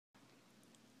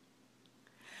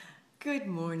Good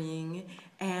morning,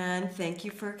 and thank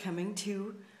you for coming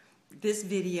to this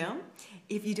video.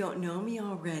 If you don't know me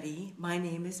already, my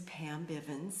name is Pam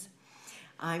Bivans.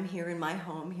 I'm here in my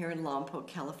home here in Lompoc,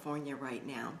 California right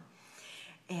now.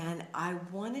 And I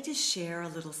wanted to share a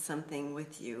little something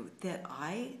with you that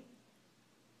I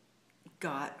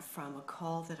got from a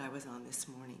call that I was on this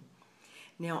morning.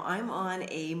 Now, I'm on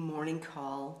a morning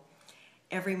call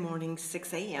every morning,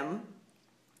 6 a.m.,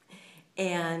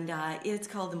 and it's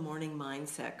called the Morning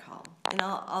Mindset Call. And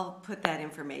I'll put that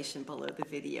information below the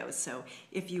video, so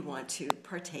if you want to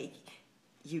partake,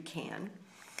 you can.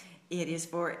 It is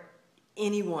for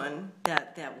anyone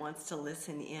that wants to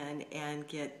listen in and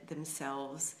get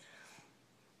themselves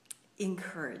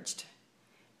encouraged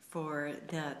for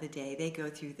the day. They go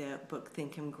through the book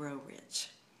Think and Grow Rich.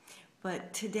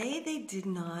 But today they did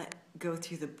not go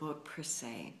through the book per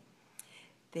se.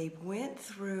 They went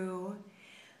through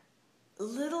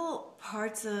little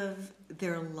parts of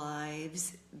their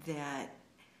lives that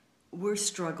were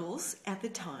struggles at the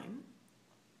time,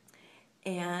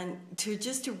 and to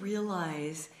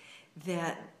realize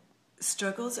that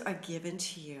struggles are given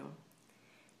to you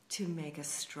to make us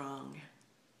strong.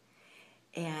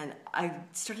 And I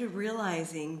started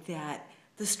realizing that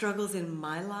the struggles in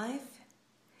my life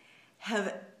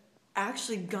have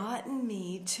actually gotten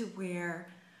me to where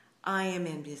I am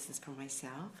in business for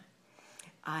myself.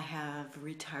 I have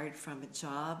retired from a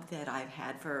job that I've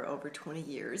had for over 20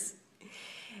 years,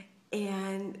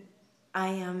 and I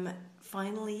am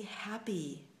finally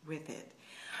happy with it.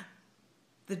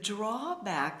 The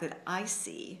drawback that I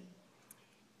see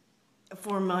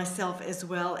for myself, as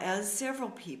well as several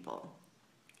people,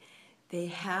 they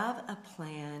have a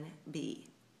plan B.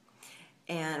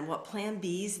 And what plan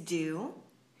Bs do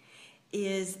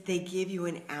is they give you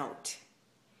an out.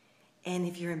 And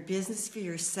if you're in business for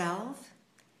yourself,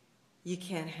 you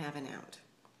can't have an out.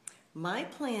 My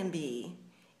plan B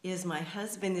is my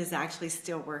husband is actually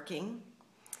still working,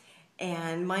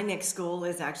 and my next goal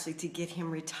is actually to get him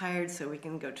retired so we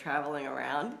can go traveling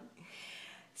around.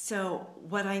 So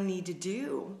what I need to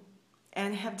do,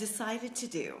 and have decided to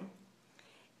do,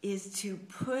 is to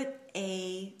put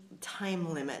a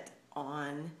time limit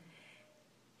on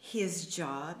his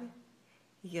job.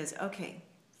 He goes, okay,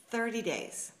 30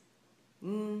 days,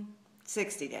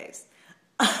 60 days.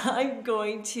 I'm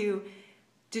going to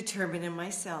determine in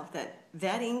myself that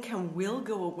that income will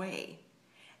go away,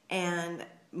 and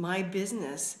my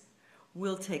business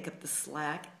will take up the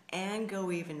slack and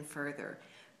go even further,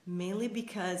 mainly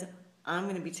because I'm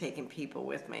going to be taking people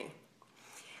with me.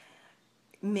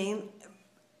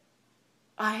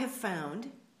 I have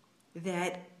found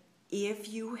that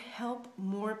if you help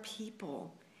more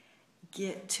people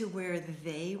get to where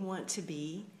they want to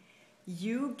be,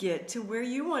 you get to where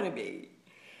you want to be.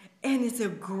 And it's a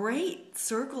great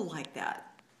circle like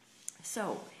that.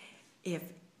 So if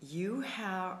you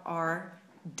are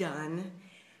done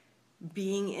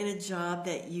being in a job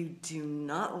that you do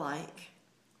not like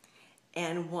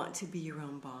and want to be your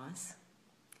own boss,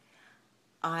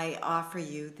 I offer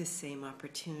you the same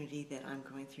opportunity that I'm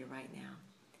going through right now.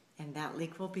 And that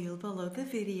link will be below the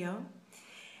video.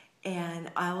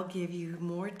 And I will give you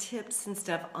more tips and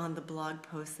stuff on the blog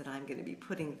post that I'm going to be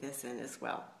putting this in as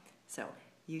well. So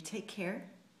you take care,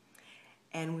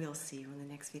 and we'll see you in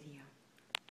the next video.